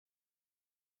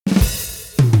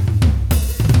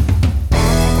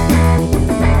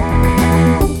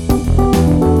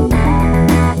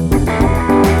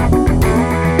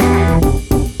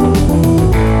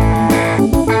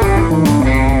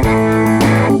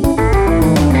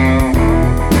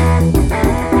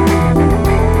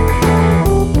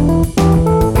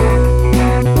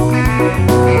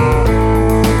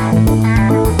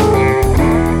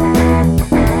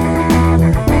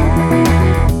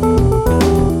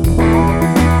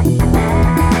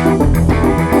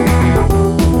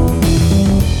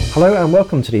Hello and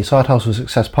welcome to the Side Hustle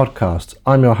Success Podcast.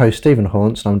 I'm your host Stephen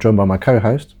Haunts and I'm joined by my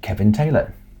co-host Kevin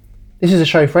Taylor. This is a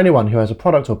show for anyone who has a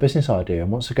product or business idea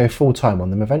and wants to go full-time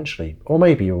on them eventually, or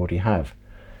maybe you already have.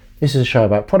 This is a show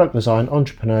about product design,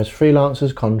 entrepreneurs,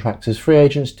 freelancers, contractors, free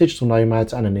agents, digital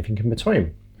nomads and anything in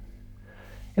between.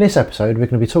 In this episode we're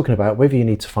going to be talking about whether you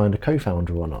need to find a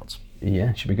co-founder or not.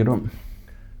 Yeah, should be a good one.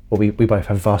 Well, we both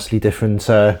have vastly different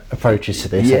approaches to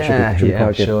this. Yeah, should be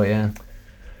quite good. sure, yeah.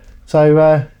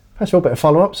 So, first of all, a bit of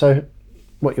follow-up. So,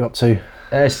 what are you up to?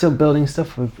 Still building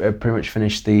stuff. We've pretty much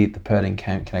finished the purling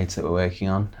calculator that we're working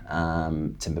on,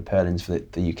 timber purlins for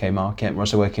the UK market. We're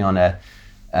also working on a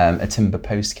timber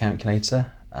post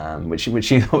calculator, which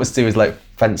you always do is like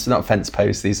not fence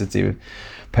posts. These are two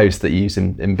posts that you use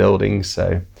in buildings,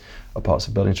 so or parts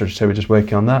of building structure. So we're just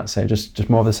working on that. So just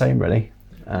more of the same, really.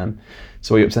 So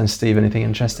what are you up to then, Steve? Anything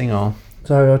interesting or?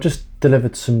 So I've just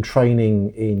delivered some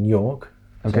training in York.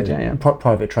 Okay, so yeah.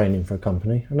 Private training for a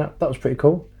company, and that was pretty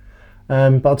cool.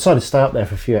 But I decided to stay up there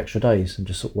for a few extra days and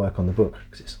just sort of work on the book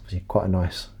because it's obviously quite a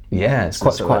nice. Yeah, it's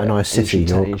quite a nice city.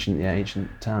 Ancient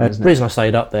town. Isn't the reason I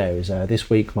stayed up there is this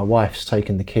week my wife's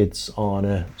taken the kids on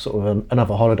a sort of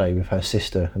another holiday with her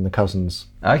sister and the cousins.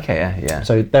 Okay, yeah.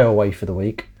 So they're away for the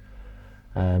week.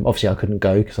 Obviously I couldn't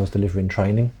go because I was delivering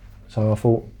training, so I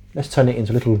thought let's turn it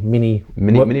into a little mini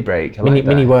break.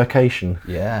 Mini workation.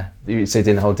 Yeah, so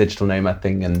doing the whole digital nomad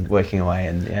thing and working away,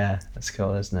 and yeah, that's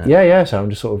cool, isn't it? Yeah. So I'm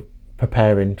just sort of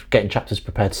getting chapters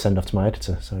prepared to send off to my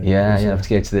editor. So yeah, you have to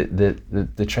go to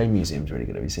the train museum's really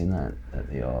good. Have you seen that at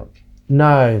the York?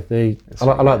 No, I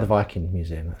like the Viking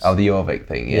Museum. The Jorvik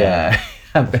thing. Yeah,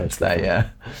 I've been to that. Yeah.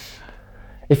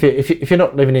 If you're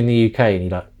not living in the UK and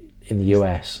you're like in the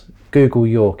US, Google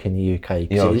York in the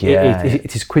UK. York,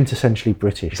 it is quintessentially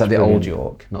British. It's like the old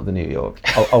York, not the New York.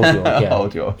 Old York, yeah.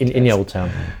 Old York. In the old town.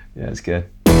 Yeah, it's good.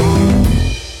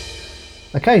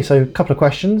 Okay, so a couple of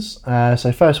questions.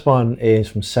 So first one is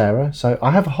from Sarah. So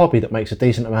I have a hobby that makes a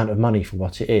decent amount of money for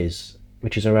what it is,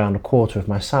 which is around a quarter of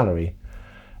my salary.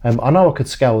 I know I could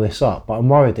scale this up, but I'm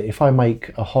worried that if I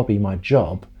make a hobby my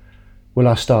job, will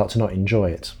I start to not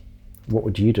enjoy it? What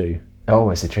would you do? Oh,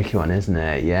 it's a tricky one, isn't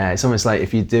it? Yeah, it's almost like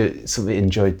if you do something,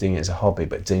 enjoy doing it as a hobby,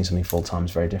 but doing something full time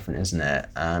is very different, isn't it?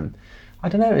 I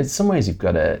don't know. In some ways, you've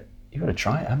got to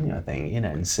try it, haven't you? I think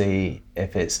and see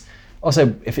if it's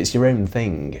your own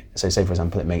thing. So, say for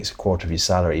example, it makes a quarter of your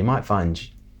salary. You might find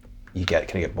you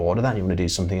get bored of that, and you want to do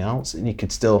something else, and you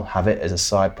could still have it as a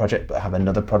side project, but have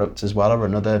another product as well, or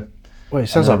another. Well, it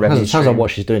sounds like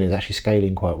what she's doing is actually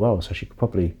scaling quite well, so she could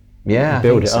probably.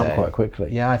 Build it up quite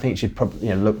quickly. Yeah, I think you should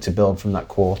probably look to build from that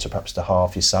quarter, perhaps to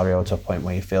half your salary, or to a point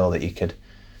where you feel that you could,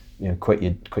 quit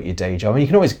your day job. I mean, you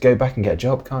can always go back and get a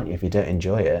job, can't you, if you don't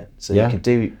enjoy it? So you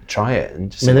could try it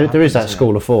and just. There is that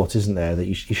school of thought, isn't there, that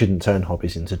you shouldn't turn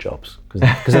hobbies into jobs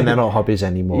because then they're not hobbies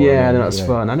anymore. Yeah, that's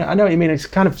fun. I know what you mean. It's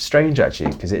kind of strange actually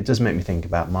because it does make me think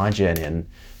about my journey. And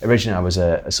originally, I was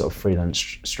a sort of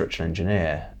freelance structural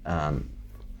engineer.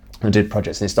 I did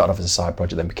projects, and it started off as a side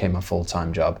project, then became my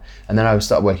full-time job. And then I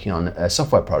started working on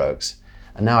software products.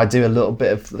 And now I do a little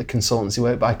bit of the consultancy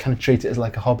work, but I kind of treat it as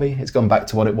like a hobby. It's gone back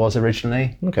to what it was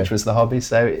originally, which was the hobby.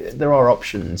 So there are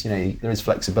options, there is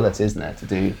flexibility, isn't there, to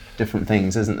do different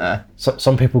things, isn't there? So,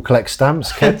 some people collect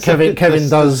stamps. Kevin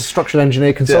does structural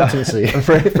engineer consultancy.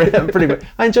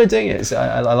 I enjoy doing it. So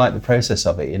I like the process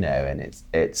of it, and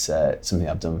it's something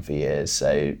I've done for years. So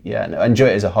I enjoy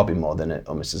it as a hobby more than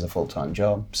almost as a full-time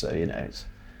job. So, it's...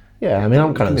 Yeah, I mean,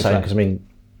 I'm kind of the same because,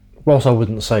 whilst I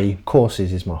wouldn't say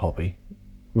courses is my hobby,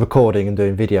 recording and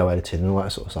doing video editing and all that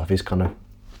sort of stuff is kind of a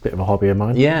bit of a hobby of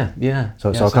mine. Yeah. So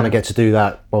I kind of get to do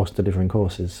that whilst delivering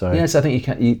courses. So I think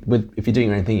if you're doing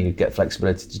your own thing, you get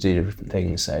flexibility to do different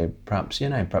things. So perhaps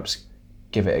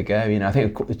give it a go. I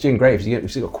think it's doing great. If you've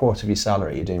got a quarter of your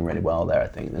salary, you're doing really well there. I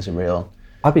think there's a real.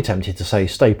 I'd be tempted to say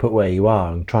stay put where you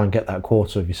are and try and get that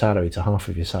quarter of your salary to half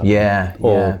of your salary.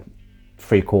 Or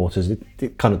 3/4.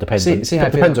 It kind of depends. It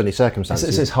depends on your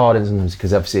circumstances. It's hard sometimes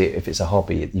because obviously if it's a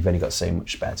hobby, you've only got so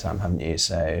much spare time, haven't you?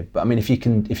 So, but I mean, if you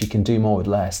can do more with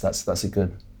less, that's a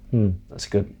good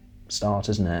start,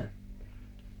 isn't it?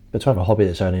 But to have a hobby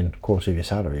that's earning a quarter of your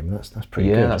salary, that's pretty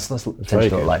good. Yeah, that's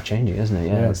potentially life changing, isn't it?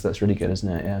 Yeah, that's really good, isn't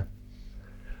it? Yeah.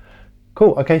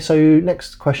 Cool. Okay, so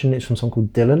next question is from someone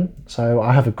called Dylan. So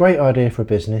I have a great idea for a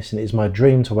business, and it is my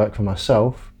dream to work for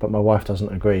myself, but my wife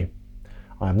doesn't agree.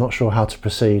 I'm not sure how to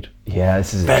proceed. Yeah,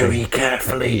 this is very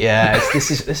carefully. Yeah,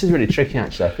 this is really tricky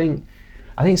actually. I think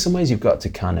in some ways you've got to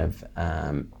kind of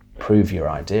prove your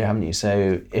idea, haven't you?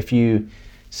 So if you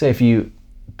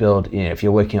build, if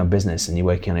you're working on business and you're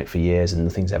working on it for years and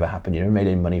nothing's ever happened, you never made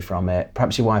any money from it,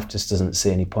 perhaps your wife just doesn't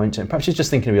see any point in it. Perhaps she's just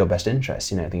thinking of your best interests,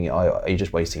 thinking, oh, are you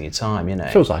just wasting your time,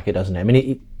 Feels like it, doesn't it? I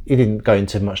mean, he didn't go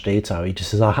into much detail. He just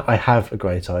says, I have a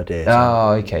great idea. So,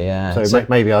 oh, okay, yeah. So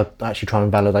maybe I'll actually try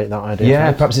and validate that idea.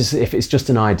 Yeah, perhaps if it's just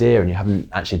an idea and you haven't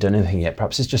actually done anything yet,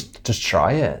 perhaps it's just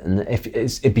try it. And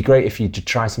it'd be great if you did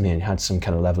try something and you had some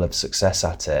kind of level of success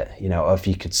at it, or if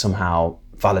you could somehow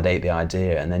validate the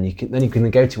idea, and then you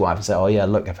can go to your wife and say, oh yeah,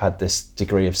 look, I've had this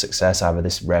degree of success out of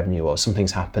this revenue, or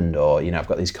something's happened, or I've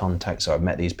got these contacts, or I've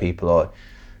met these people, or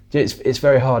it's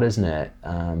very hard, isn't it?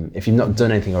 If you've not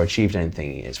done anything or achieved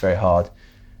anything, it's very hard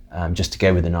just to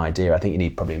go with an idea. I think you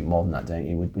need probably more than that, don't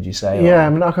you? Would you say? Yeah, I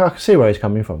mean, I can see where he's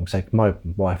coming from. So my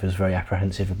wife is very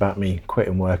apprehensive about me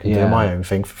quitting work and doing my own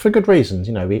thing for good reasons.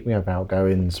 We have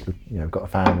outgoings, we've got a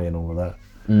family and all of that.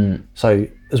 So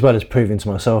as well as proving to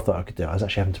myself that I could do it, I was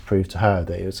actually having to prove to her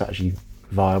that it was actually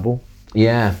viable.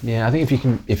 Yeah. I think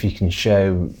if you can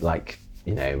show, like,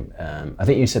 I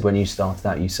think you said when you started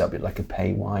out, you set up like a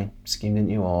pay why scheme, didn't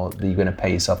you? Or that you're going to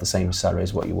pay yourself the same salary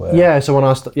as what you were. Yeah. So when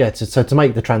I to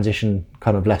make the transition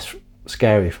kind of less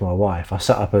scary for my wife, I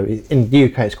set up in the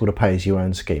UK it's called a pay as you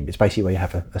earn scheme. It's basically where you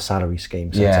have a salary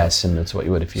scheme. Yeah, similar to what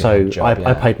you would if you had a job.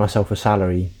 I paid myself a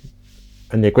salary.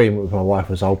 And the agreement with my wife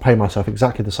was I'll pay myself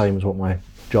exactly the same as what my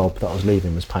job that I was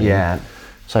leaving was paying. Yeah.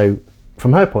 So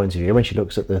from her point of view, when she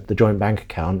looks at the joint bank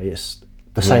account, it's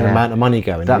the same amount of money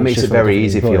going. That makes it very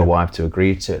easy for your wife to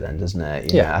agree to it then, doesn't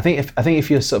it? Yeah. I think if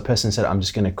you're the sort of person who said, I'm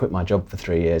just going to quit my job for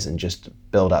 3 years and just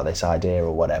build out this idea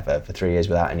or whatever for 3 years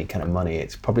without any kind of money,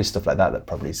 it's probably stuff like that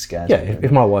probably scares me. Yeah,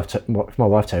 if my wife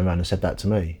turned around and said that to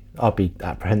me, I'd be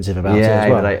apprehensive about it as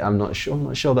well. I'm not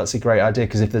sure that's a great idea,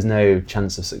 because if there's no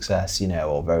chance of success,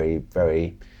 or very,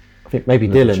 very... I think maybe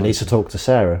Dylan needs to talk to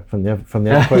Sarah from the other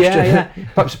question. yeah.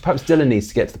 Perhaps Dylan needs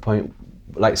to get to the point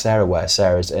like Sarah, where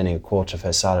Sarah's earning a quarter of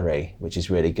her salary, which is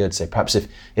really good. So perhaps if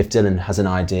Dylan has an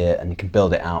idea and he can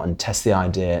build it out and test the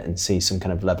idea and see some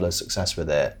kind of level of success with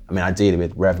it, I mean, ideally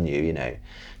with revenue,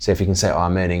 So if he can say,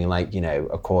 I'm earning like,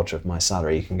 a quarter of my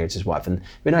salary, he can go to his wife. And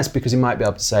it'd be nice because he might be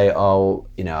able to say, I'll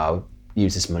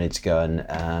use this money to go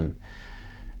and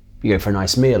you go for a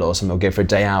nice meal or something, or go for a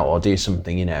day out or do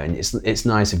something, and it's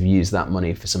nice if you use that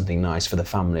money for something nice for the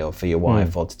family or for your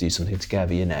wife or to do something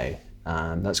together,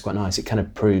 That's quite nice. It kind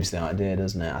of proves the idea,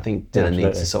 doesn't it? I think Dylan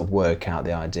needs to sort of work out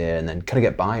the idea and then kind of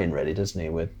get buy-in, really, doesn't he,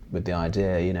 with the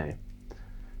idea,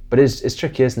 But it's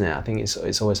tricky, isn't it? I think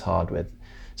it's always hard with.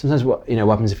 Sometimes what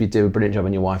happens if you do a brilliant job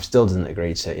and your wife still doesn't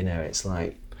agree to it. It's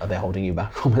like, are they holding you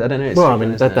back on it? I don't know. Well, I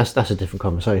mean, that's a different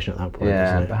conversation at that point.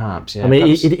 Yeah, isn't it? perhaps. Yeah. I mean,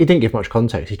 he didn't give much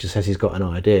context. He just says he's got an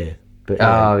idea. But,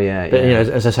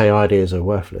 as I say, ideas are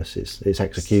worthless. It's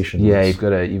execution. Yeah, you've got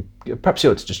to. Perhaps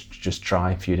you ought to just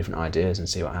try a few different ideas and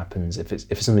see what happens. If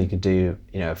it's something you could do,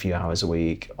 a few hours a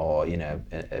week, or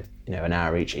an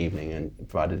hour each evening, and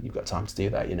provided you've got time to do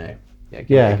that,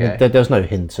 There's no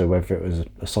hint to whether it was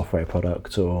a software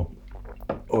product or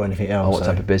anything else. Or what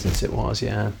type of business it was.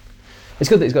 Yeah, it's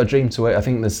good that he's got a dream to it. I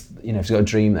think there's, if he's got a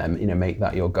dream, then make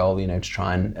that your goal. To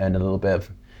try and earn a little bit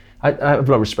of. I have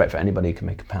a lot of respect for anybody who can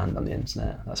make a pound on the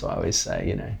internet. That's what I always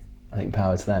say, I think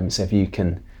power to them. So if you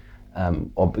can,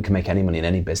 or can make any money in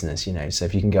any business, so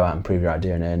if you can go out and prove your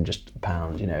idea and earn just a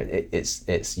pound,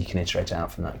 it's you can iterate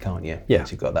out from that, can't you? Yeah.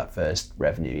 Once you've got that first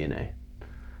revenue,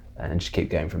 and just keep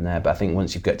going from there. But I think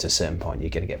once you've got to a certain point, you're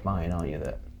going to get buy-in, aren't you?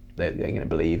 That they're going to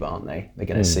believe, aren't they? They're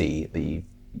going to see that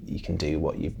you can do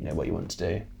what you want to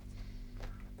do.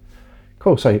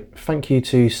 Cool. So thank you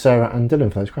to Sarah and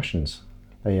Dylan for those questions.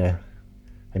 They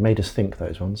made us think,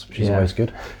 those ones, which is always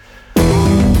good.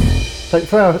 So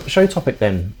for our show topic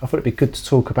then, I thought it'd be good to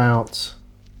talk about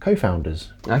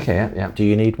co-founders. Okay, yeah. Do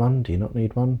you need one? Do you not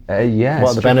need one? Yeah.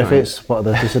 What are the benefits? What are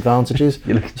the disadvantages?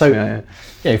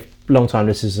 Long-time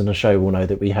listeners in the show will know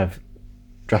that we have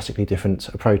drastically different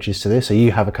approaches to this. So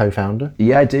you have a co-founder?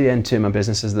 Yeah, I do, and two of my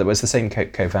businesses that was the same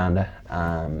co-founder.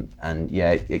 And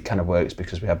it kind of works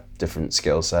because we have different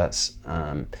skill sets.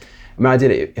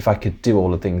 Ideally, if I could do all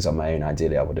the things on my own,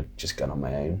 ideally I would have just gone on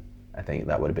my own. I think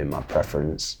that would have been my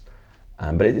preference.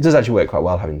 But it does actually work quite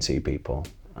well having two people.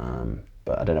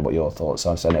 But I don't know what your thoughts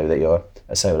are. So I know that you're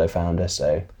a solo founder,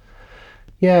 so...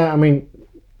 Yeah, I mean,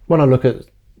 when I look at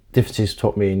differences between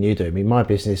what me and you do, I mean, my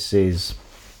business is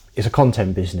a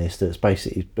content business that's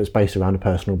based around a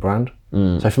personal brand.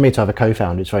 So for me to have a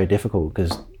co-founder, it's very difficult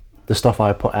because the stuff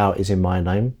I put out is in my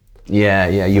name. Yeah,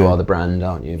 you are the brand,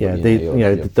 aren't you? Yeah,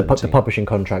 the publishing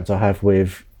contract I have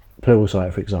with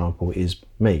Pluralsight, for example, is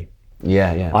me.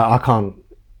 Yeah. I can't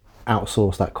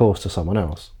outsource that course to someone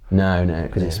else. No,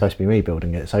 because it's supposed to be me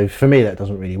building it. So for me, that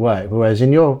doesn't really work. Whereas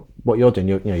in what you're doing,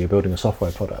 you're building a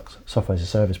software product, software as a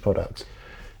service product.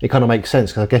 It kind of makes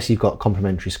sense because I guess you've got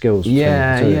complementary skills.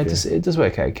 It does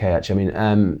work okay actually.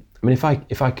 I mean, if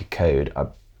I could code,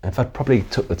 if I probably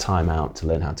took the time out to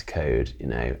learn how to code,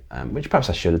 which perhaps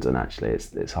I should have done actually.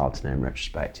 It's hard to know in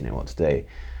retrospect, what to do.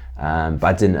 But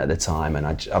I didn't at the time, and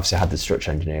I obviously had the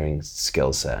structural engineering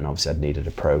skill set, and obviously I'd needed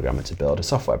a programmer to build a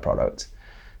software product.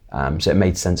 So it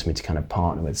made sense for me to kind of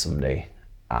partner with somebody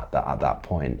at that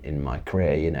point in my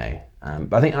career,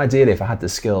 But I think ideally, if I had the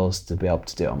skills to be able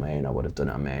to do it on my own, I would have done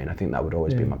it on my own. I think that would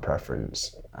always be my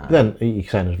preference. Then you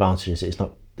say an advantage is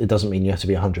it doesn't mean you have to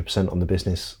be 100% on the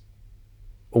business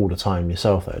all the time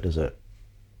yourself, though, does it?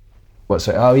 What?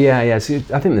 So, oh yeah. So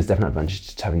I think there's definitely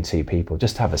advantage to having two people,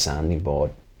 just to have a sounding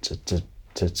board to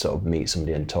sort of meet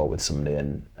somebody and talk with somebody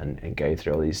and go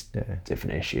through all these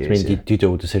different issues. So, do you do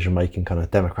all decision making kind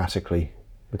of democratically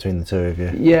between the two of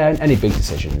you? Yeah, any big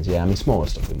decisions. Yeah, I mean, smaller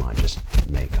stuff we might just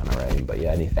make on our own, but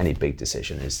yeah, any big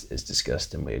decision is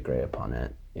discussed and we agree upon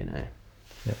it. Yeah.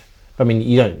 I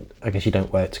mean, I guess you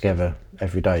don't work together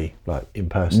every day, like in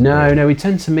person. No, we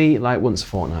tend to meet like once a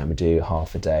fortnight. We do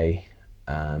half a day,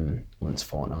 once a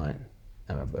fortnight.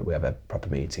 We have a proper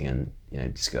meeting and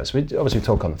discuss. We obviously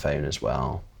talk on the phone as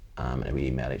well, and we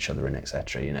email each other and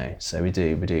etc. So we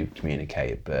do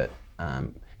communicate, but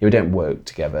we don't work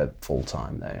together full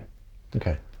time though.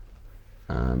 Okay.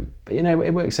 But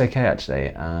it works okay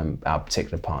actually. Our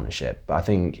particular partnership, but I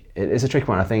think it's a tricky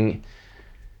one. I think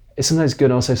it's sometimes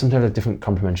good. Also, sometimes have different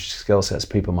complementary skill sets.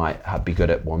 People might be good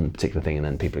at one particular thing, and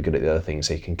then people are good at the other thing.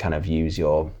 So you can kind of use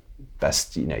your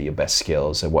best, your best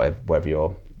skills. So whatever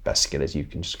your best skill is, you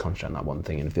can just concentrate on that one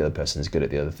thing. And if the other person is good at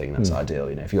the other thing, that's ideal.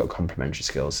 If you've got complementary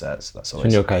skill sets, that's always. So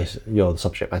in your case, you're the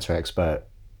subject matter expert.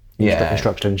 In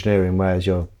structural engineering, whereas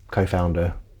your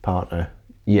co-founder partner.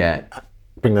 Yeah.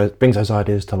 Brings those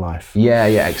ideas to life.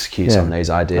 Executes on those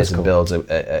ideas and builds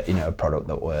a product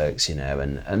that works,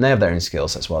 and they have their own skill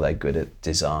sets. Well, they're good at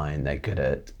design, they're good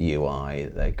at UI,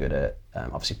 they're good at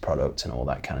obviously product and all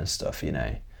that kind of stuff,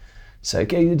 So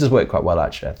it does work quite well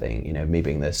actually. I think me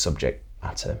being the subject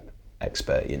matter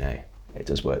expert, it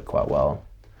does work quite well.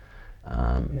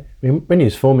 When you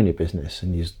was forming your business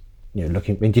and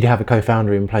looking, did you have a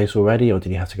co-founder in place already, or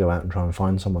did you have to go out and try and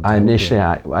find someone? I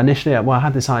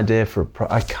had this idea for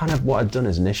what I'd done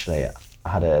is initially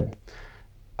I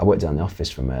worked down the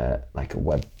office from a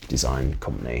web design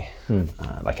company,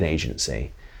 like an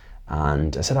agency,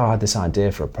 and I said, I had this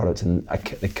idea for a product, and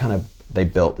they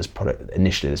built this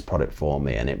product for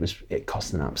me, and it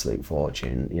cost an absolute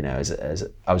fortune. As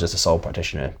I was just a sole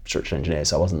practitioner, structural engineer,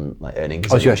 so I wasn't earning.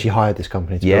 Oh, so you actually hired this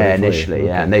company to build it for initially, you?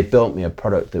 Yeah, and they built me a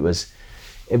product that was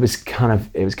kind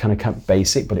of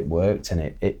basic, but it worked,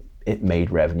 and it made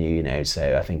revenue.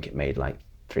 So I think it made like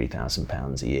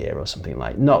 £3,000 a year or something,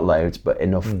 not loads, but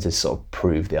enough to sort of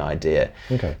prove the idea.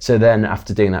 Okay. So then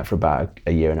after doing that for about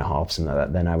a year and a half, something like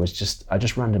that, then I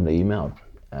just randomly emailed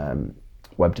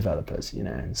web developers,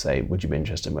 and say, would you be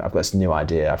interested? I've got this new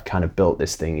idea. I've kind of built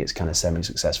this thing. It's kind of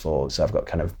semi-successful. So I've got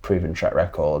kind of proven track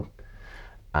record,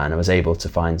 and I was able to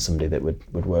find somebody that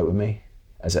would work with me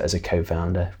as a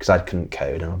co-founder, because I couldn't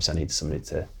code, and obviously I needed somebody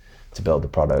to build the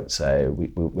product. So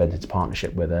we went into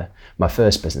partnership with my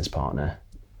first business partner,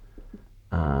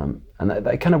 and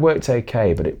that kind of worked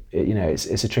okay. But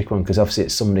it's a tricky one, because obviously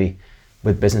it's somebody.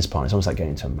 With business partners, it's almost like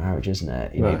going into a marriage, isn't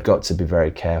it? You've got to be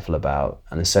very careful about,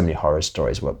 and there's so many horror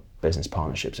stories where business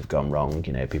partnerships have gone wrong.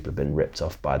 People have been ripped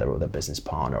off by their other business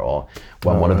partner, or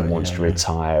when one of them wants to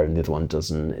retire and the other one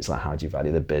doesn't. It's like, how do you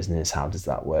value the business? How does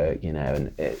that work?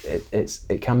 And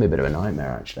it can be a bit of a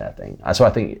nightmare actually, I think. So I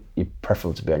think you're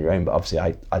preferable to be on your own, but obviously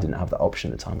I didn't have that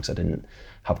option at the time, because I didn't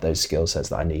have those skill sets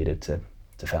that I needed to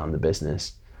found the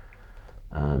business.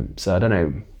 So I don't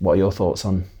know, what are your thoughts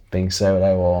on being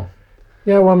solo or?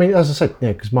 Yeah, well, as I said,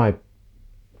 because my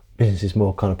business is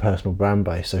more kind of personal brand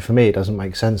based. So for me, it doesn't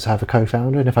make sense to have a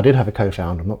co-founder. And if I did have a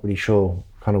co-founder, I'm not really sure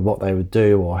kind of what they would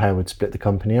do or how we'd split the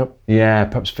company up. Yeah,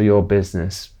 perhaps for your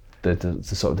business, the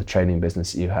sort of the training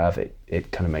business that you have,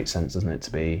 it kind of makes sense, doesn't it,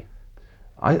 to be.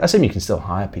 I assume you can still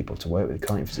hire people to work with,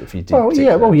 can't you? If you do. I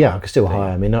can still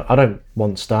hire. I don't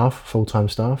want full-time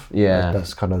staff. Yeah,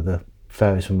 that's kind of the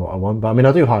furthest from what I want. But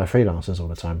I do hire freelancers all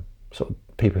the time. Sort of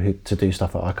people to do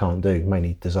stuff that I can't do,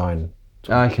 mainly design,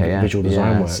 visual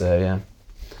design work. So, yeah.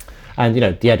 And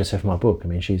the editor for my book,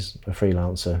 she's a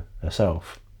freelancer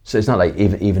herself. So it's not like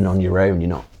even on your own, you're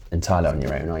not entirely on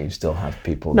your own, or you still have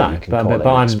people that you can call.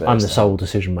 But I'm the sole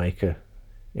decision maker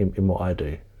in what I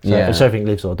do. So if everything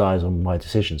lives or dies on my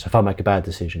decision. So if I make a bad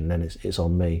decision, then it's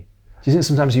on me. Do you think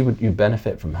sometimes you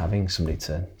benefit from having somebody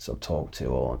to sort of talk to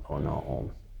or not? Or...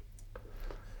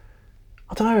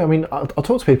 I don't know. I mean, I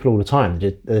talk to people all the time.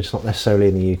 They're just not necessarily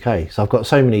in the UK. So I've got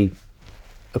so many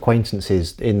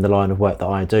acquaintances in the line of work that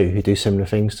I do who do similar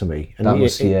things to me. And that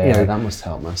must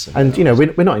help massively. And you know,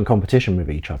 we're not in competition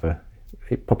with each other.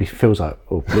 It probably feels like,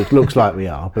 or it looks like we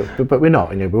are, but we're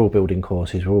not. You know, we're all building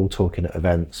courses. We're all talking at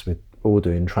events. We're all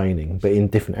doing training, but in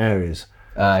different areas.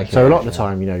 So a lot of the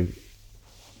time, you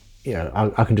know,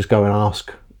 I can just go and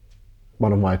ask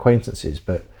one of my acquaintances,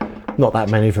 but not that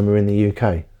many of them are in the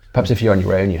UK. Perhaps if you're on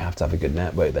your own, you have to have a good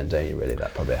network then, don't you, really?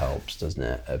 That probably helps, doesn't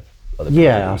it? Of other people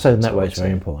I'd say the network's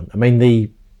very important. I mean, the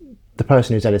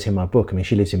person who's editing my book, I mean,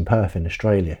 she lives in Perth in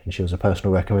Australia, and she was a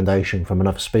personal recommendation from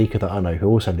another speaker that I know who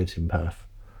also lives in Perth.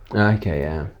 Okay,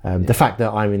 yeah. The fact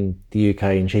that I'm in the UK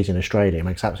and she's in Australia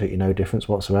makes absolutely no difference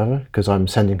whatsoever, because I'm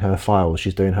sending her files,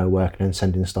 she's doing her work and then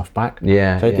sending stuff back.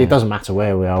 Yeah. So it doesn't matter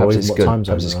where we are or what time zone.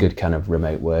 Perhaps it's good kind of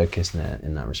remote work, isn't it,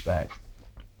 in that respect?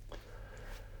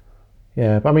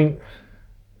 Yeah, but I mean,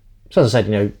 so as I said,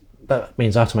 you know, that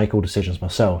means I have to make all decisions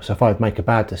myself. So if I make a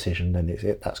bad decision,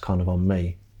 then that's kind of on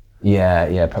me.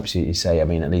 Yeah. Perhaps you say, I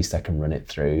mean, at least I can run it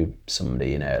through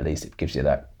somebody. You know, at least it gives you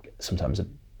that sometimes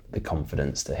the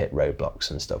confidence to hit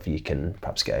roadblocks and stuff. You can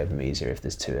perhaps get over them easier if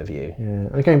there's two of you. Yeah,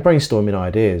 and again, brainstorming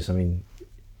ideas. I mean,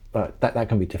 that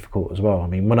can be difficult as well. I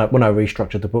mean, when I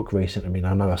restructured the book recently, I mean,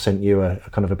 I know I sent you a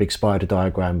kind of a big spider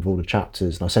diagram of all the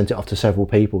chapters, and I sent it off to several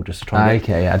people just to try.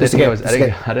 Okay, yeah. I don't think it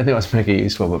was particularly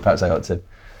useful, but perhaps I ought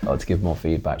to give more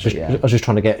feedback. I was just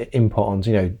trying to get input on,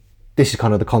 you know, this is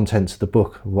kind of the contents of the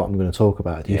book, what I'm going to talk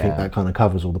about. Do you think that kind of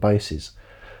covers all the bases?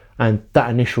 And that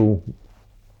initial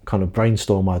kind of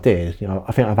brainstorm I did, you know,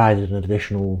 I think I've added an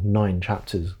additional 9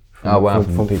 chapters. From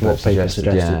what people suggested.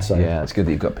 Yeah, it's good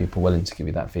that you've got people willing to give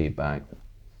you that feedback.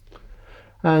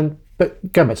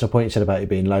 But going back to the point you said about it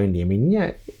being lonely, I mean,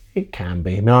 yeah, it can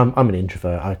be. I mean, I'm an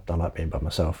introvert. I like being by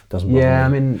myself. It doesn't bother me. I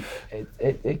mean,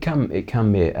 it can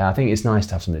be. I think it's nice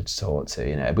to have somebody to talk to.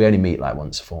 You know, we only meet like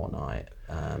once a fortnight,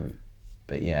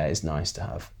 but yeah, it's nice to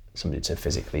have somebody to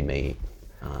physically meet.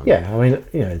 I mean,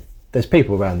 you know, there's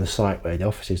people around the site where the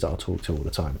offices that I talk to all the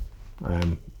time.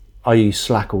 I use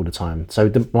Slack all the time.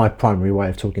 So my primary way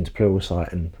of talking to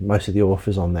Pluralsight and most of the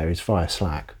authors on there is via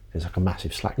Slack. There's like a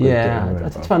massive Slack group. Yeah,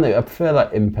 that's fun. I prefer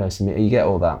like in-person meeting. You get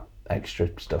all that extra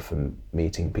stuff from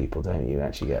meeting people, don't you? You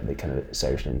actually get the kind of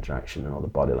social interaction and all the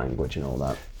body language and all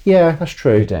that. Yeah, that's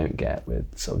true. You don't get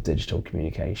with sort of digital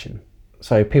communication.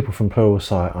 So people from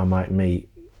Pluralsight I might meet,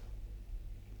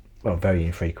 well, very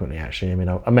infrequently actually. I mean,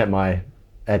 I met my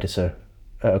editor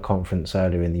at a conference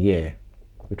earlier in the year,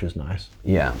 which was nice.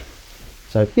 Yeah.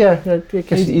 So yeah, I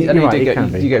guess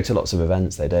you go to lots of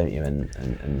events, though, don't you?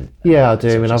 And yeah, I do.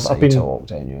 I mean, I've been talk,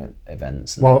 don't you, at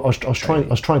events? Well, I was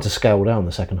trying to scale down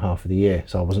the second half of the year,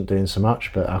 so I wasn't doing so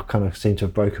much. But I kind of seem to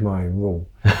have broken my own rule.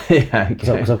 Yeah,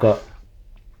 because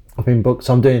I've been booked.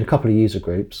 So I'm doing a couple of user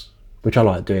groups, which I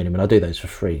like doing. I mean, I do those for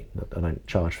free. I don't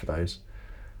charge for those.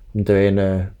 I'm doing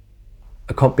a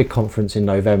big conference in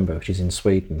November, which is in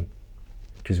Sweden,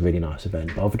 which is a really nice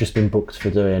event. But I've just been booked for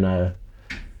doing a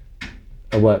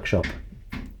workshop,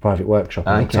 private workshop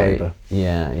in October.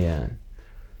 Yeah.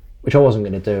 Which I wasn't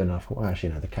going to do, and I thought, well, actually,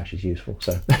 no, the cash is useful.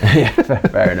 So yeah,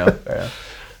 fair enough. So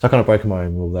I kind of broken my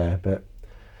own rule there, but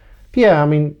yeah, I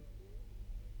mean,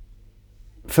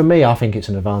 for me, I think it's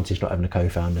an advantage not having a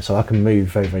co-founder, so I can move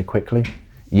very, very quickly.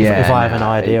 Yeah, if I have an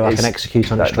idea, I can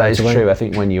execute on it straight away. That is true. I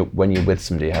think when you're with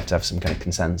somebody, you have to have some kind of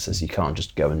consensus. You can't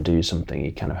just go and do something.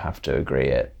 You kind of have to agree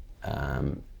it.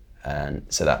 And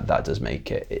so that does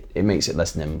make it makes it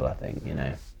less nimble, I think, you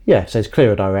know. Yeah, so it's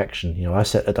clearer direction. You know, I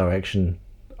set a direction,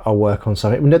 I'll work on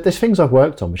something. I mean, there's things I've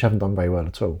worked on which haven't done very well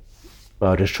at all, but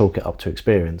I'll just chalk it up to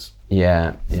experience.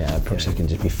 Yeah, perhaps you can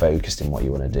just be focused in what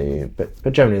you want to do.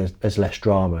 But generally there's less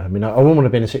drama. I mean, I wouldn't want to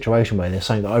be in a situation where there's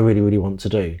something that I really, really want to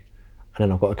do, and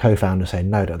then I've got a co-founder saying,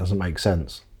 no, that doesn't make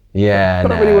sense. Yeah,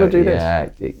 but I really want to do this.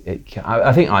 Yeah,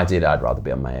 I think ideally I'd rather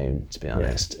be on my own, to be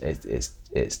honest. Yeah.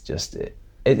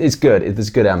 It's good. There's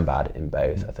good and bad in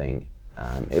both, I think.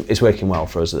 It's working well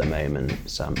for us at the moment,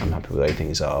 so I'm happy with the way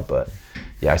things are. But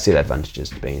yeah, I see the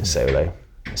advantages to being a solo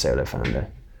founder.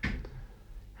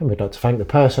 And we'd like to thank the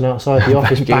person outside the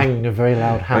office banging a very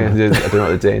loud hammer. I don't know what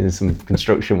they're doing. There's some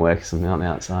construction work or something on the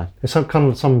outside. There's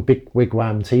some big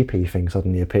wigwam teepee thing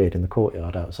suddenly appeared in the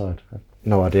courtyard outside.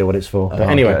 No idea what it's for. But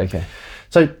anyway. Okay.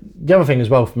 So the other thing as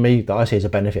well for me that I see as a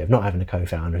benefit of not having a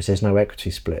co-founder is there's no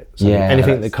equity split. So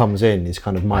anything that comes in is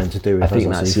kind of mine to do with. I think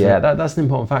that's an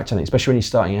important factor, I think, especially when you're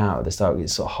starting out at the start.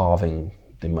 It's sort of halving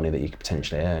the money that you could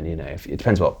potentially earn. You know, it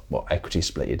depends what equity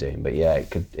split you're doing, but yeah,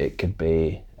 it could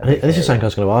be And this is something I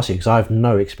was going to ask you, because I have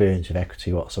no experience with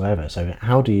equity whatsoever. So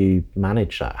how do you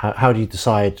manage that? How do you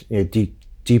decide? Do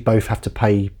you both have to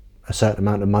pay a certain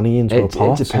amount of money into a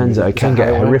pot? It depends. It can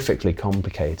get horrifically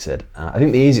complicated. I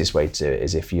think the easiest way to do it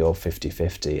is if you're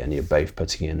 50-50 and you're both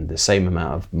putting in the same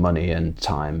amount of money and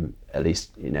time, at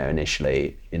least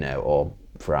initially, or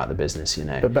throughout the business,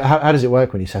 But how does it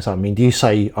work when you set up? I mean, do you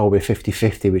say, we're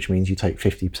 50-50, which means you take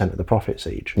 50% of the profits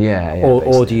each? Yeah.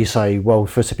 Or do you say, well,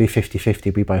 for it to be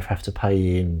 50-50, we both have to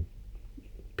pay in,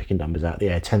 picking numbers out,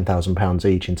 £10,000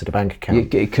 each into the bank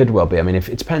account? It could well be. I mean,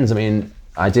 it depends. I mean,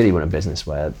 ideally you want a business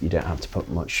where you don't have to put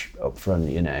much up front,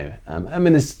 I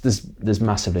mean, there's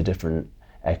massively different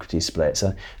equity splits.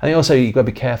 I think also you've got to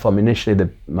be careful. I mean, initially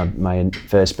my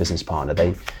first business partner,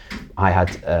 I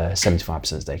had a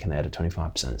 75% stake and they had a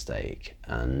 25% stake,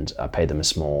 and I paid them a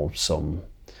small sum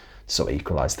to sort of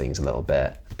equalise things a little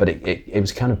bit. But it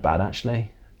was kind of bad, actually.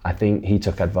 I think he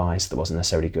took advice that wasn't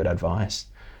necessarily good advice,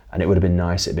 and it would have been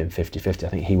nice if it had been 50-50. I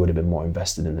think he would have been more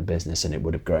invested in the business and it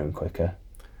would have grown quicker.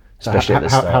 So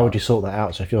how would you sort that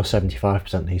out? So if you're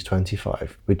 75% and he's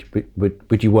 25,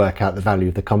 would you work out the value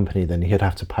of the company? Then he'd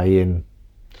have to pay in.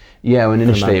 Yeah, when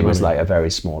initially it was like a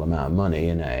very small amount of money.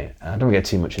 I don't want to get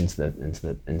too much into the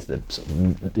sort of,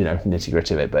 nitty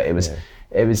gritty of it, but it was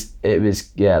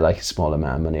like a small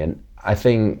amount of money, and I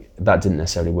think that didn't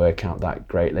necessarily work out that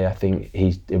greatly. I think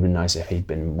it would be nice if he'd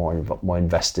been more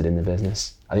invested in the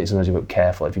business. I think sometimes you've got to be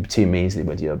careful if you're too measly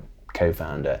with your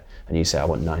co-founder and you say I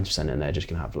want 90% and they're just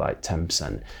going to have like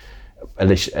 10%. At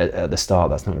least at the start,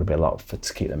 that's not going to be a lot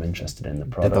to keep them interested in the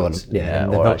product.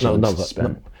 Depends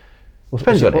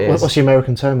what it is. What's the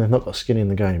American term? They've not got skin in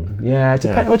the game. Yeah, it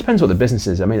depends. Well, it depends what the business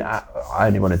is. I mean, I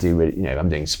only want to do really, I'm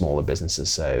doing smaller businesses.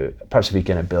 So perhaps if you're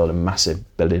going to build a massive $1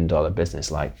 billion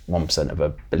business, like 1% of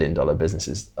a $1 billion business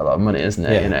is a lot of money, isn't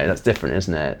it? Yeah. That's different,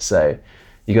 isn't it? So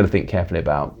you got to think carefully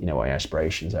about, what your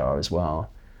aspirations are as well.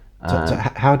 So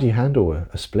how do you handle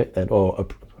a split then, or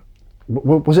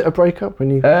was it a breakup when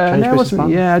you changed no, business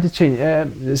partner? Yeah, I did change.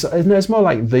 It's more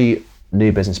like the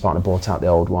new business partner bought out the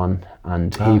old one,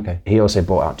 and he also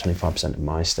bought out 25% of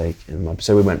my stake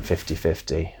so we went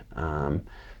 50-50.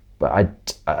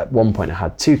 But at one point I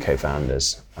had two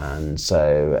co-founders, and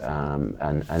so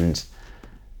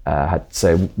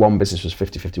so one business was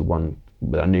 50-50, one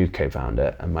with a new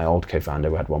co-founder, and my old co-founder,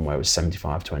 we had one where it was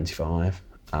 75-25.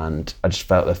 And I just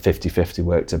felt that 50-50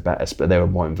 worked a better split. They were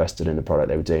more invested in the product,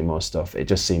 they were doing more stuff. It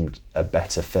just seemed a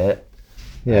better fit.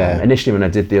 Yeah. Initially, when I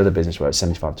did the other business where it was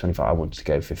 75-25, I wanted to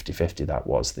go 50-50. That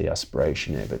was the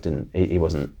aspiration here, but he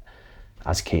wasn't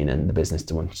as keen in the business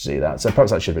to want to do that. So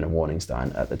perhaps that should have been a warning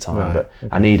sign at the time. Right, but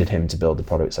I needed him to build the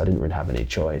product, so I didn't really have any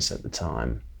choice at the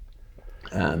time.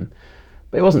 But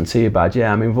it wasn't too bad.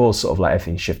 Yeah, I mean, we've all sort of like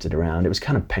everything shifted around. It was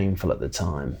kind of painful at the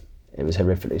time. It was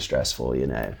horrifically stressful,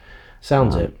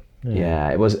 Sounds it. Yeah,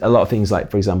 it was a lot of things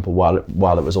like, for example, while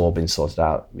it was all being sorted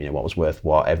out, what was worth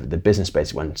what, the business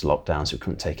basically went into lockdown, so we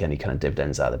couldn't take any kind of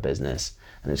dividends out of the business.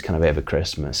 And it was kind of over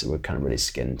Christmas, so we were kind of really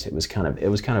skint. It was kind of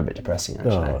a bit depressing,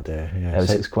 actually. Oh dear, yeah.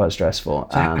 It was quite stressful.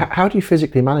 So how do you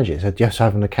physically manage it? So do you have to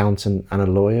have an accountant and a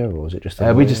lawyer, or is it just a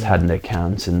lawyer? We just had an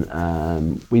accountant.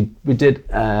 We did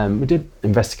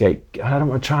investigate. I don't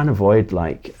want to try and avoid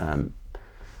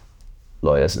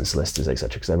lawyers and solicitors, etc.,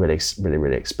 because they're really, really,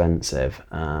 really expensive.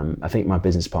 I think my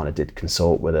business partner did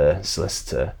consult with a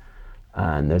solicitor,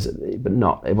 and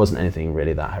it wasn't anything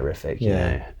really that horrific,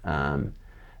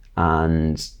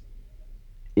 and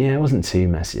it wasn't too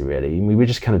messy really. We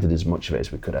just kind of did as much of it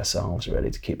as we could ourselves,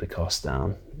 really, to keep the costs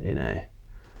down,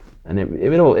 And there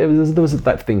was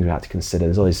like things we had to consider.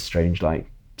 There's all these strange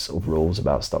sort of rules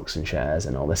about stocks and shares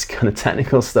and all this kind of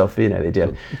technical stuff, they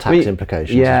do. Tax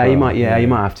implications. Yeah, as well. you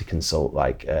might have to consult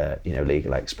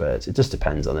legal experts. It just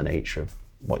depends on the nature of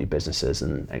what your business is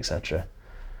and etc.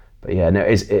 But yeah, no,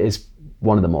 it is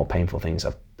one of the more painful things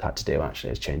I've had to do,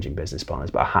 actually, is changing business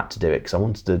partners. But I had to do it because I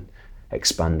wanted to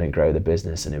expand and grow the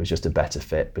business, and it was just a better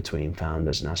fit between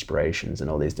founders and aspirations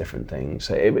and all these different things.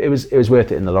 So it was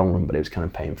worth it in the long run, but it was kind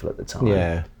of painful at the time.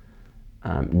 Yeah.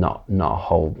 Not a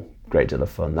whole great deal of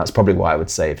fun. That's probably why I would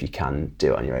say if you can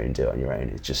do it on your own, do it on your own.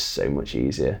 It's just so much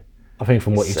easier. I think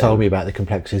from what you told me about the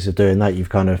complexities of doing that, you've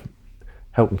kind of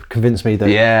helped convince me that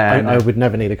I would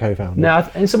never need a co-founder. No,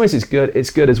 in some ways it's good. It's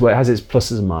good as well. It has its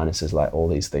pluses and minuses, like all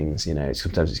these things.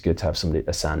 Sometimes it's good to have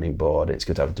a sounding board. It's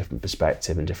good to have a different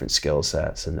perspective and different skill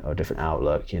sets or a different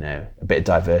outlook. A bit of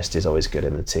diversity is always good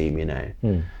in the team.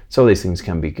 So all these things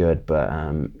can be good, but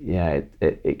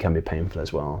it can be painful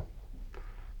as well.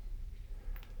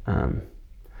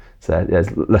 So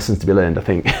there's lessons to be learned, I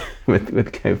think,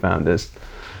 with co-founders.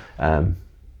 So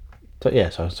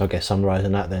I guess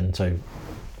summarising that then, so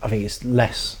I think it's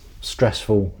less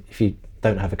stressful if you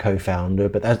don't have a co-founder,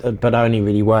 but that only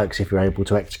really works if you're able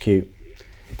to execute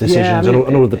decisions and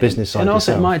all of the business side. And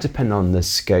also, yourself. it might depend on the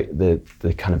scope,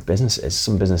 the kind of business it is.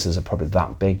 Some businesses are probably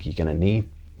that big, you're going to need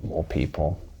more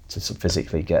people to sort of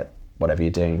physically get whatever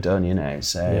you're doing done, you know.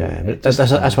 So yeah,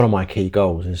 that's one of my key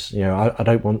goals. Is, you know, I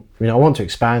don't want, you know, I want to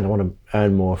expand, I want to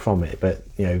earn more from it, but,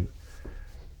 you know,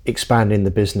 expanding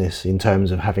the business in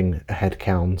terms of having a head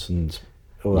count and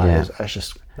all that that's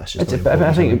just. But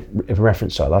I think in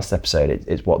reference to our last episode,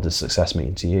 it's what does success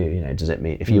mean to you? You know, does it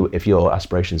mean if your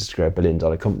aspirations is to grow $1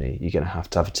 billion company, you're going to have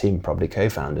a team, probably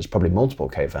co-founders, probably multiple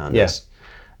co-founders,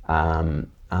 and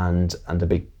a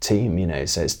big team. You know,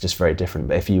 so it's just very different.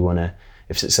 But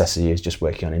if success to you is just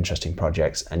working on interesting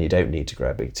projects, and you don't need to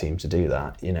grow a big team to do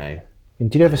that, you know.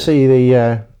 Did you ever see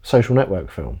the Social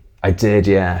Network film? I did,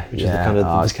 yeah. Which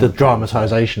is the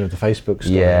dramatisation of the Facebook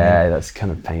story. Yeah, that's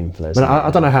kind of painful, isn't it?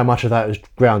 I don't know how much of that was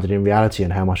grounded in reality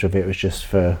and how much of it was just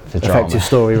for effective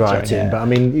story writing. Yeah. But I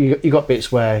mean, you got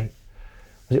bits where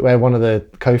one of the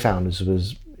co-founders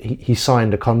was he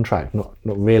signed a contract, not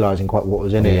realising quite what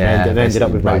was in it, and ended up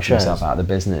with no shares. Himself out of the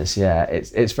business. Yeah,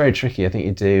 it's very tricky. I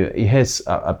think you hear.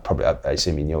 I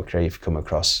assume in your career you've come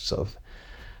across sort of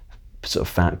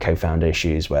co-founder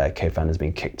issues where co-founders have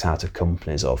been kicked out of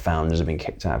companies or founders have been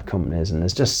kicked out of companies, and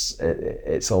there's just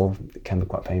it can be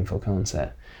quite painful, can't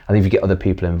it? I think if you get other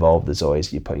people involved, there's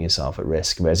always you're putting yourself at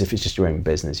risk. Whereas if it's just your own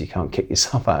business, you can't kick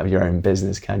yourself out of your own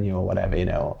business, can you, or whatever, you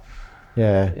know?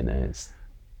 Yeah. You know,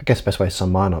 I guess the best way to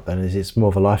sum mine up then is it's more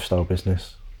of a lifestyle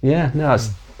business. Yeah, no,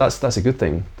 that's a good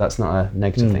thing. That's not a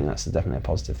negative thing. That's definitely a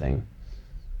positive thing.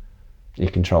 You're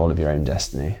in control of your own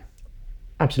destiny.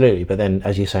 Absolutely, but then,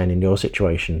 as you're saying, in your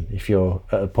situation, if you're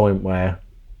at a point where,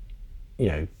 you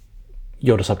know,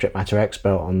 you're the subject matter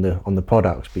expert on the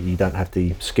product, but you don't have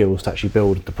the skills to actually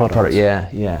build the product. Yeah.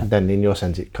 Then, in your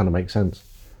sense, it kind of makes sense.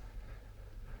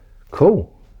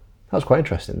 Cool. That was quite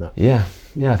interesting. That. Yeah.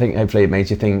 I think hopefully it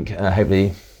made you think.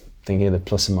 Hopefully, thinking of the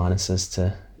plus and minuses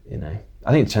to, you know.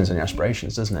 I think it depends on your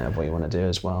aspirations, doesn't it, of what you want to do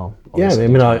as well. Obviously. Yeah,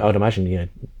 I mean, I'd imagine, you know,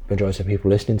 the majority of people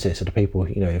listening to this are the people,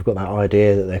 you know, who've got that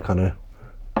idea that they're kind of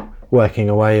working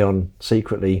away on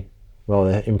secretly while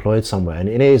they're employed somewhere, and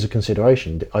it is a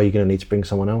consideration. Are you going to need to bring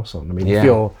someone else on? I mean, if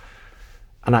you're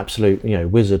an absolute, you know,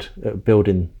 wizard at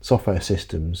building software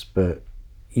systems, but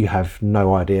you have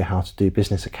no idea how to do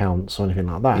business accounts or anything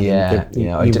like that,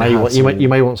 you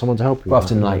may want someone to help you. But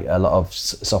often, like a lot of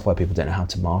software people don't know how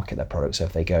to market their product. So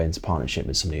if they go into partnership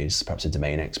with somebody who's perhaps a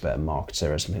domain expert, a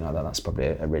marketer, or something like that, that's probably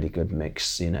a really good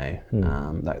mix. You know,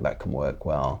 that can work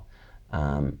well.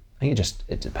 I think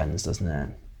it depends, doesn't it?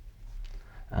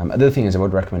 The other thing is, I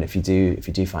would recommend if you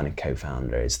do find a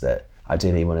co-founder, is that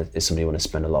ideally is somebody you want to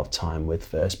spend a lot of time with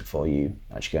first before you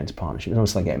actually go into partnership. It's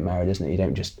almost like getting married, isn't it? You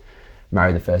don't just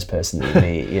marry the first person that you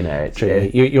meet. You know,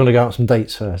 you want to go out on some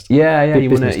dates first. Yeah. You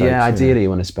want to. Yeah, ideally you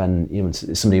want to spend.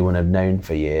 Somebody you want to have known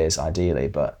for years, ideally.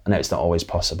 But I know it's not always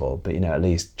possible. But you know, at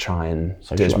least try and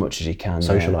do as much as you can.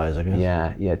 Socialise, I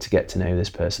guess. Yeah, to get to know this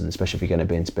person, especially if you're going to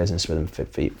be into business with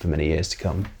them for many years to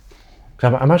come.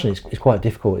 I imagine it's quite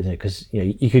difficult, isn't it? Because, you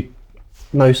know, you could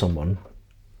know someone,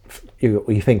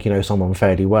 you think you know someone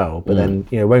fairly well, but then,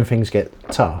 you know, when things get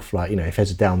tough, like, you know, if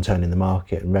there's a downturn in the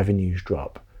market and revenues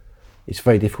drop, it's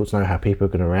very difficult to know how people are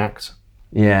going to react.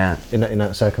 Yeah. In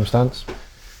that circumstance.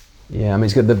 Yeah, I mean,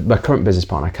 it's good. My current business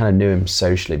partner, I kind of knew him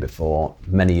socially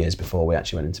many years before we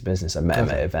actually went into business. I met him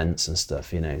at events and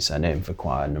stuff, you know, so I knew him for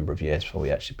quite a number of years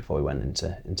before we went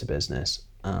into business.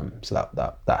 So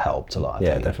that helped a lot, I think.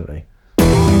 Yeah, definitely.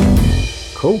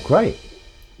 Cool, great.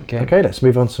 Okay, let's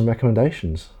move on to some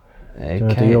recommendations.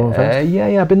 Okay. Do your one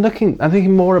first? I'm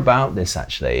thinking more about this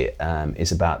actually.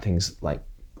 Is about things like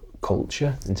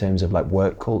culture, in terms of like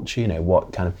work culture. You know,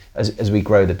 what kind of, as we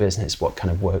grow the business, what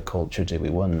kind of work culture do we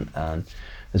want? And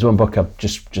there's one book I've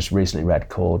just recently read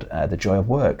called The Joy of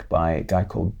Work by a guy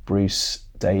called Bruce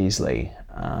Daisley.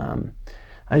 And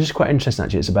it's just quite interesting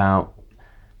actually. It's about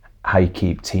how you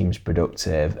keep teams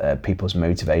productive, people's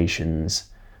motivations,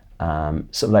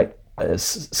 sort of like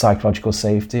psychological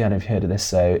safety. I don't know if you've heard of this.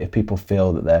 So if people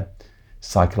feel that they're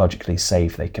psychologically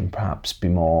safe, they can perhaps be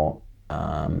more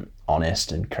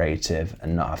honest and creative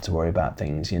and not have to worry about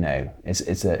things. You know,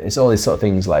 it's all these sort of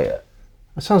things like.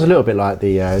 It sounds a little bit like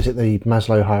the is it the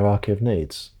Maslow hierarchy of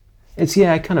needs? It's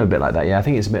kind of a bit like that. Yeah, I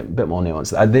think it's a bit more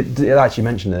nuanced. They actually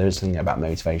mentioned there is something about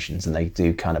motivations, and they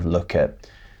do kind of look at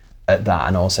that,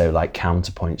 and also like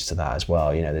counterpoints to that as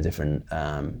well. You know, the different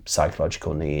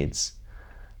psychological needs,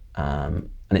 and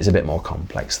it's a bit more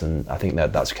complex than I think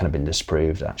that's kind of been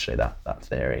disproved actually, that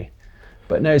theory.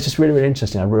 But no, it's just really, really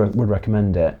interesting. I would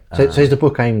recommend it. So is the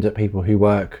book aimed at people who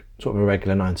work sort of a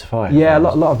regular 9 to 5. Yeah, a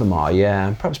lot of them are, yeah.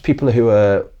 And perhaps people who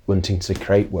are wanting to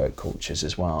create work cultures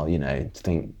as well, you know, to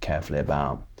think carefully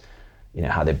about, you know,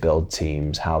 how they build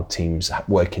teams, how teams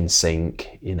work in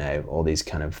sync, you know, all these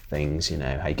kind of things, you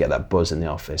know, how you get that buzz in the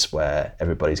office where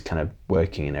everybody's kind of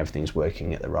working and everything's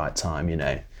working at the right time, you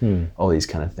know, all these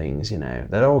kind of things, you know,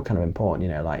 they're all kind of important,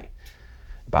 you know, like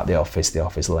about the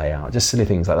office layout, just silly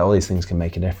things like that. All these things can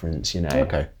make a difference, you know.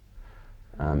 Okay.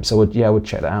 So I would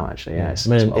check that out actually, yeah, it's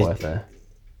well worth it.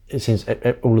 It seems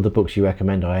all of the books you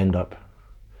recommend I end up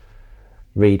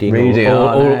reading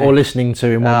or or listening to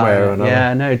in one way or another.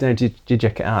 Yeah, no, do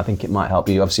check it out. I think it might help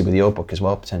you, obviously, with your book as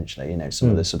well, potentially. You know, some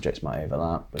of the subjects might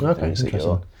overlap. But Okay, things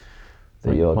interesting.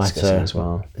 that you're discussing as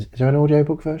well. Is there an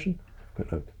audiobook version?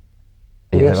 Quick look.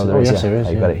 Yes, yes, there is.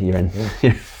 You got it. You're in.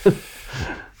 Yeah.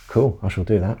 Cool, I shall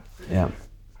do that. Yeah.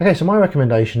 Okay, so my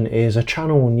recommendation is a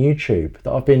channel on YouTube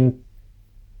that I've been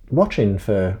watching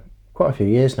for quite a few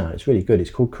years now. It's really good. It's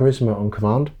called Charisma on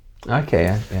Command. Okay,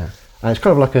 yeah. And it's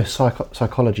kind of like a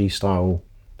psychology style,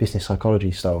 business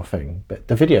psychology style thing. But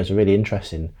the videos are really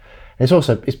interesting.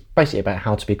 It's basically about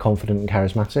how to be confident and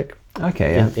charismatic.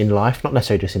 Okay, yeah. In life, not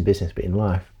necessarily just in business, but in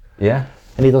life. Yeah.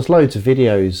 And he does loads of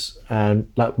videos.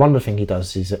 And like one of the things he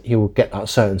does is that he'll get out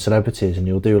certain celebrities and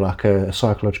he'll do like a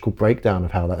psychological breakdown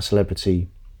of how that celebrity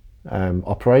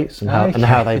operates and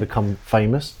how they become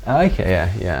famous. Okay,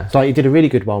 yeah. So he did a really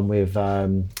good one with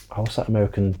what's that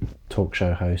American talk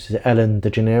show host? Is it Ellen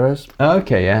DeGeneres?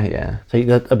 Okay, yeah. So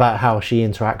about how she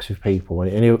interacts with people,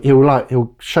 and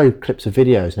he'll show clips of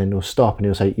videos, and then he'll stop and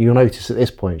he'll say, "You'll notice at this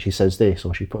point she says this,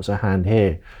 or she puts her hand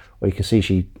here, or you can see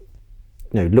she,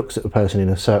 looks at the person in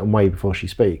a certain way before she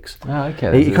speaks." Oh,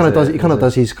 okay. He kind of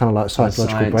does his kind of like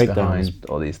psychological breakdowns,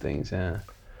 all these things, yeah.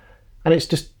 and it's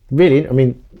just really, I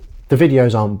mean, the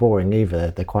videos aren't boring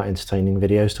either. They're quite entertaining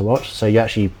videos to watch, so you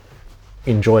actually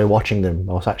enjoy watching them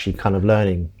whilst actually kind of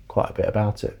learning quite a bit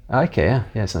about it. Okay,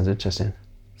 yeah, sounds interesting.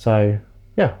 So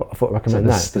yeah, I thought I'd recommend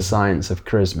that. The science of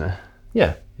charisma.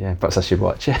 Yeah, perhaps I should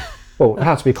watch it. Well,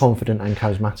 how to be confident and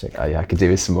charismatic. Oh yeah, I could do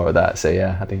with some more of that. So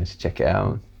yeah, I think I should check it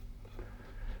out.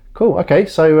 Cool. Okay,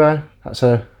 so that's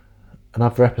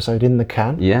another episode in the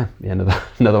can. Yeah,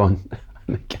 another one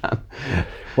in the can.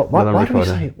 Why do we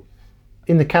say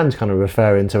in the can's kind of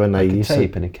referring to when they like use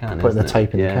tape in a can? Putting the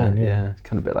tape in the can. Yeah, it's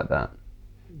kind of a bit like that.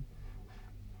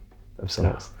 Of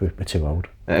sorts. We're too old.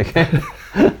 Okay.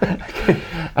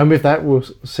 And with that, we'll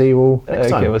see you all next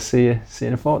time. Okay, we'll see you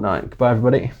in a fortnight. Goodbye,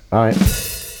 everybody. Bye.